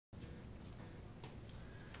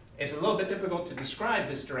It's a little bit difficult to describe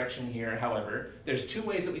this direction here, however. There's two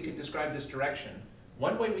ways that we could describe this direction.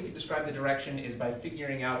 One way we could describe the direction is by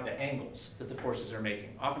figuring out the angles that the forces are making.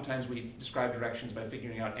 Oftentimes we describe directions by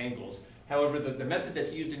figuring out angles. However, the method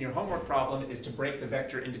that's used in your homework problem is to break the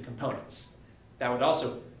vector into components. That would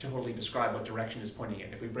also totally describe what direction is pointing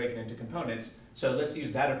in if we break it into components. So let's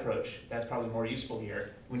use that approach. That's probably more useful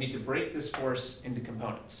here. We need to break this force into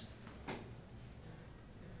components.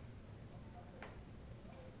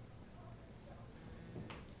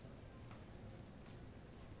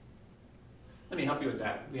 Let me help you with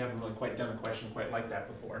that. We haven't really quite done a question quite like that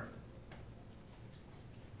before.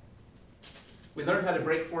 We learned how to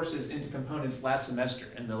break forces into components last semester,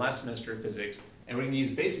 in the last semester of physics, and we're going to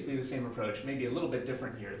use basically the same approach, maybe a little bit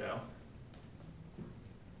different here though.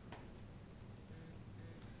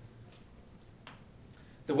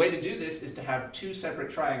 The way to do this is to have two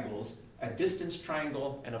separate triangles, a distance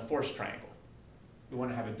triangle and a force triangle. We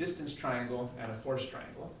want to have a distance triangle and a force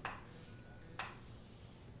triangle.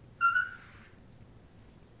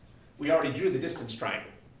 We already drew the distance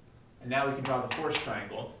triangle, and now we can draw the force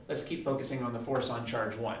triangle. Let's keep focusing on the force on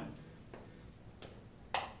charge 1.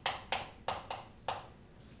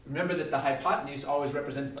 Remember that the hypotenuse always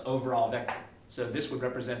represents the overall vector. So this would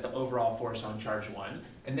represent the overall force on charge 1.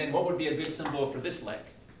 And then what would be a good symbol for this leg?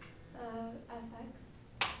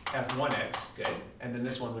 Fx. F1x, good. And then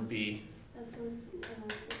this one would be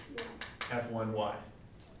F1y.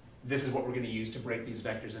 This is what we're going to use to break these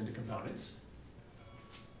vectors into components.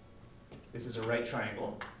 This is a right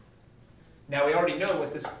triangle. Now we already know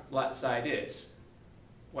what this side is.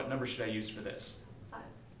 What number should I use for this? 5.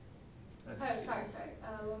 Let's Sorry.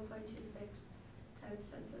 1.26 times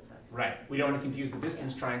 10 to the 10. Right. We don't want to confuse the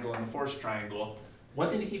distance triangle and the force triangle. One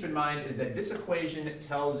thing to keep in mind is that this equation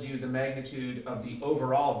tells you the magnitude of the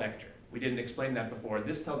overall vector. We didn't explain that before.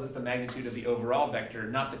 This tells us the magnitude of the overall vector,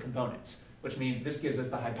 not the components, which means this gives us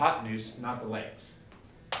the hypotenuse, not the legs.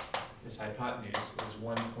 This hypotenuse is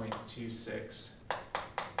 1.26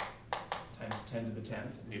 times 10 to the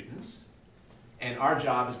 10th newtons. And our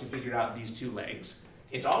job is to figure out these two legs.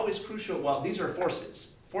 It's always crucial, well, these are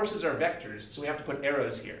forces. Forces are vectors, so we have to put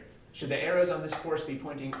arrows here. Should the arrows on this force be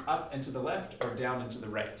pointing up and to the left or down and to the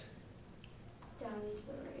right? Down and to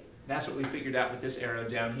the right. That's what we figured out with this arrow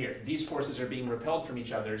down here. These forces are being repelled from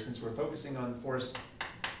each other. Since we're focusing on the force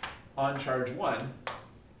on charge 1,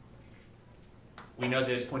 we know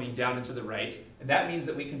that it's pointing down and to the right. And that means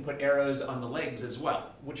that we can put arrows on the legs as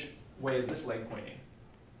well. Which way is this leg pointing?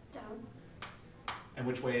 Down. And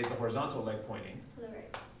which way is the horizontal leg pointing? To the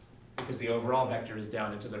right. Because the overall vector is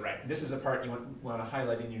down and to the right. This is a part you want to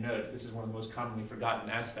highlight in your notes. This is one of the most commonly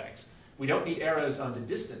forgotten aspects. We don't need arrows on the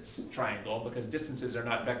distance triangle because distances are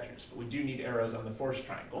not vectors, but we do need arrows on the force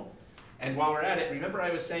triangle. And while we're at it, remember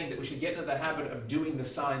I was saying that we should get into the habit of doing the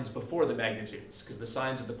signs before the magnitudes, because the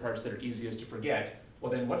signs are the parts that are easiest to forget.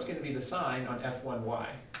 Well then, what's going to be the sign on F1y?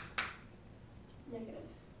 Negative.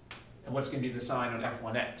 And what's going to be the sign on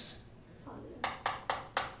F1x? Positive.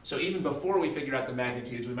 So even before we figure out the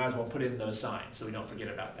magnitudes, we might as well put in those signs so we don't forget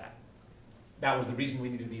about that. That was the reason we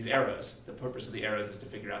needed these arrows. The purpose of the arrows is to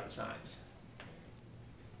figure out the signs.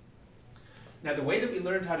 Now, the way that we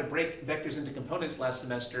learned how to break vectors into components last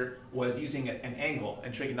semester was using an angle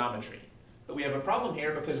and trigonometry. But we have a problem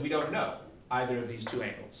here because we don't know either of these two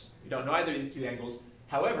angles. We don't know either of these two angles.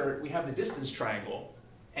 However, we have the distance triangle,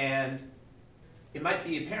 and it might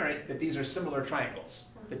be apparent that these are similar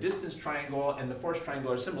triangles. The distance triangle and the force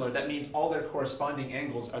triangle are similar. That means all their corresponding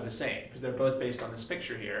angles are the same, because they're both based on this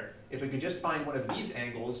picture here. If we could just find one of these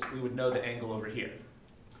angles, we would know the angle over here.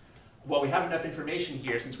 Well, we have enough information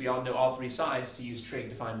here, since we all know all three sides, to use trig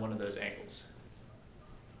to find one of those angles.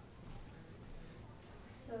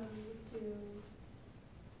 So we do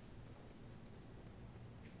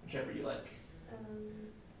Whichever you like.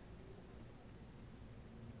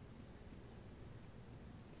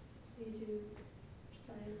 we do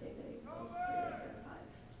sine theta equals 3/5.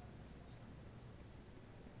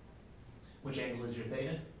 Which angle is your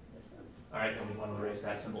theta? This one. All right, then we want to erase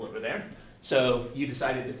that symbol over there. So you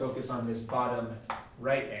decided to focus on this bottom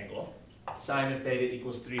right angle. Sine of theta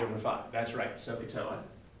equals 3/5. That's right, SOHCAHTOA.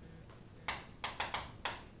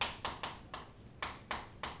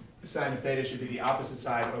 The sine of theta should be the opposite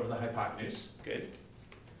side over the hypotenuse. Good.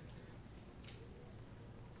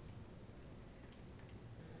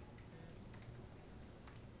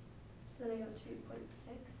 So then I go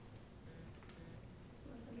 2.6.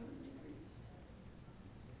 Unless I go in degrees.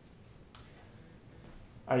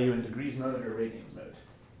 Are you in degrees mode or radians mode?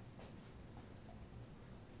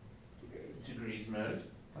 Degrees. Degrees mode.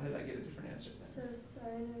 Why did I get a different answer then? So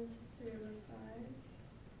sine of 3/5.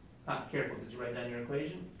 Careful, did you write down your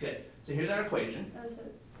equation? Good. So here's our equation. Oh, so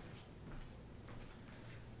it's,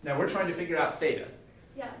 Now we're trying to figure out theta.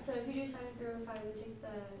 yeah, so if you do sine of 305, then take the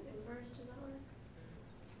inverse, does that work?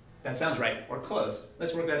 That sounds right, or close.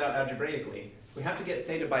 Let's work that out algebraically. We have to get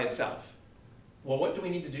theta by itself. Well, what do we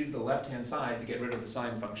need to do to the left-hand side to get rid of the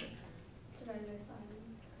sine function? Divide by sine.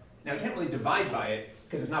 Now we can't really divide by it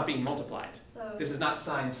because it's not being multiplied. So, This is not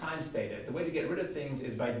sine times theta. The way to get rid of things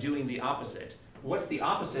is by doing the opposite. What's the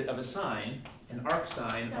opposite of a sine? An arc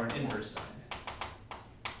sine or an inverse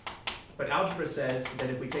sine. But algebra says that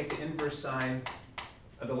if we take the inverse sine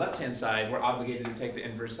of the left-hand side, we're obligated to take the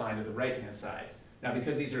inverse sine of the right-hand side. Now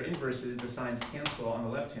because these are inverses, the signs cancel on the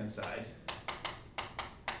left-hand side.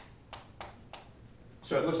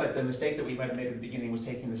 So it looks like the mistake that we might have made at the beginning was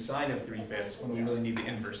taking the sine of 3/5 when we really need the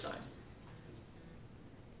inverse sine.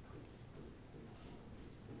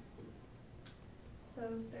 so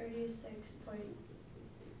 36.9.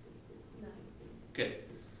 Good.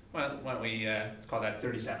 Well, why don't we let's call that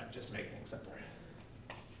 37, just to make things simpler.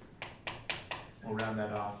 We'll round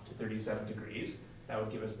that off to 37 degrees. That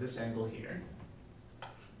would give us this angle here.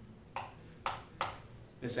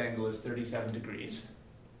 This angle is 37 degrees.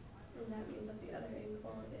 And that means that the other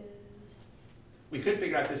angle is, We could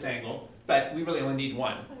figure out this angle, but we really only need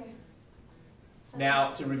one. okay. So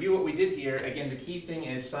Now, to review what we did here, again, the key thing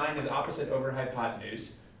is sine is opposite over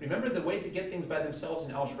hypotenuse. Remember, the way to get things by themselves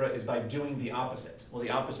in algebra is by doing the opposite. Well, the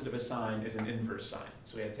opposite of a sine is an inverse sine.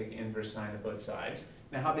 So we have to take the inverse sine of both sides.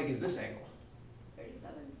 Now, how big is this angle?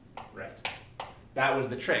 37. Right. That was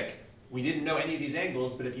the trick. We didn't know any of these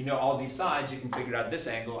angles, but if you know all these sides, you can figure out this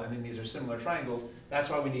angle, and then these are similar triangles. That's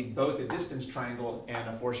why we need both a distance triangle and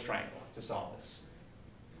a force triangle to solve this.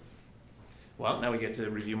 Well, now we get to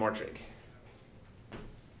review more trig.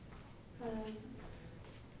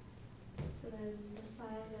 So then the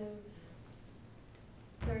sine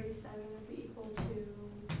of 37 would be equal to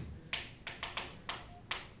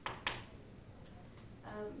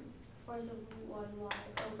force of 1y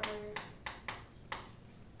over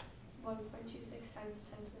 1.26 times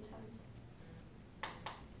 10 to the 10th.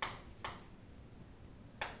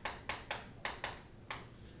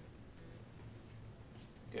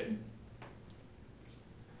 Good.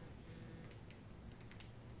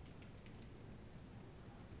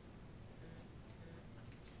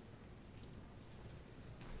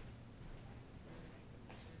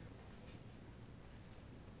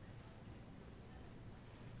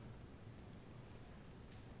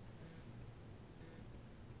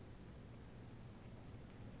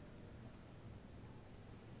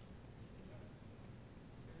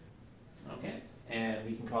 Okay, and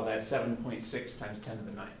we can call that 7.6 times 10 to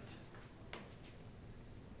the 9th.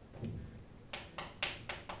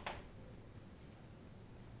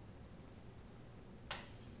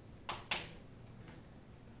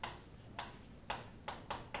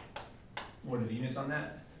 What are the units on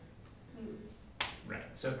that? Meters. Right,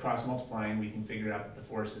 so cross multiplying, we can figure out that the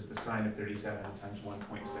force is the sine of 37 times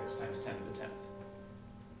 1.6 times 10 to the 10th.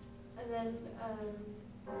 And then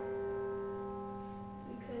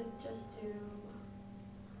we could just do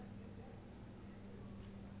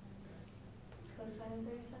cosine of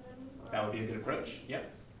 37? Or That would be a good approach,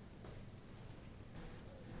 yep.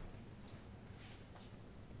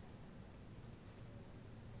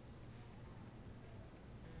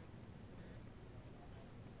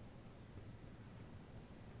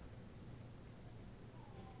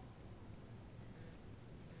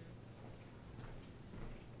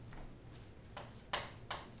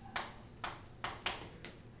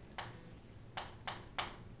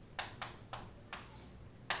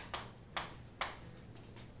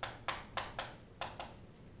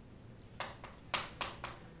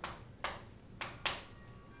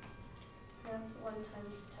 that's 1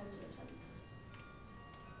 times 10 to the 10th.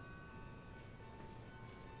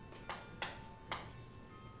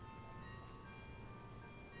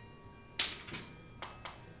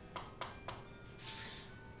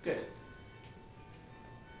 Good.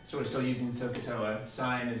 So we're still using SOHCAHTOA.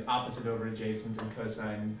 Sine is opposite over adjacent and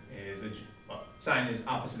cosine is, well, sine is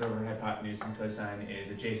opposite over hypotenuse and cosine is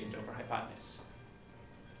adjacent over hypotenuse.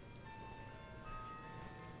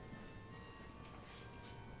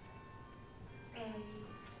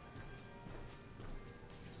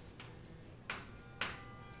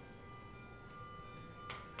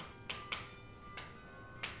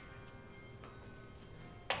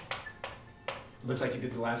 Looks like you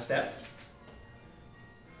did the last step.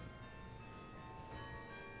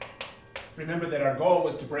 Remember that our goal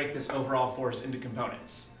was to break this overall force into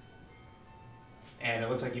components. And it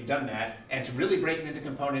looks like you've done that. And to really break it into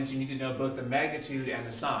components, you need to know both the magnitude and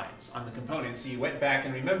the signs on the components. So you went back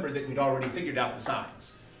and remembered that we'd already figured out the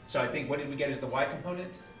signs. So I think, what did we get as the y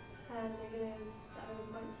component? Negative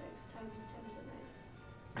 7.6 times 10 to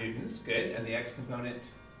the 9th. Newtons, good. And the x component?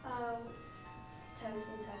 10 to the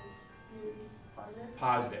 10th newtons, positive.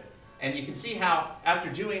 Positive. And you can see how, after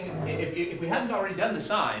doing, if we hadn't already done the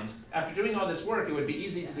signs, after doing all this work, it would be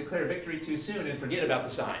easy to declare victory too soon and forget about the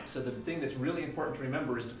signs. So the thing that's really important to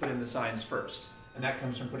remember is to put in the signs first. And that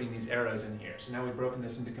comes from putting these arrows in here. So now we've broken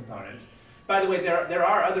this into components. By the way, there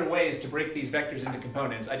are other ways to break these vectors into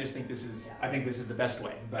components. I just think this is the best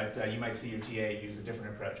way. But you might see your TA use a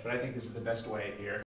different approach. But I think this is the best way here.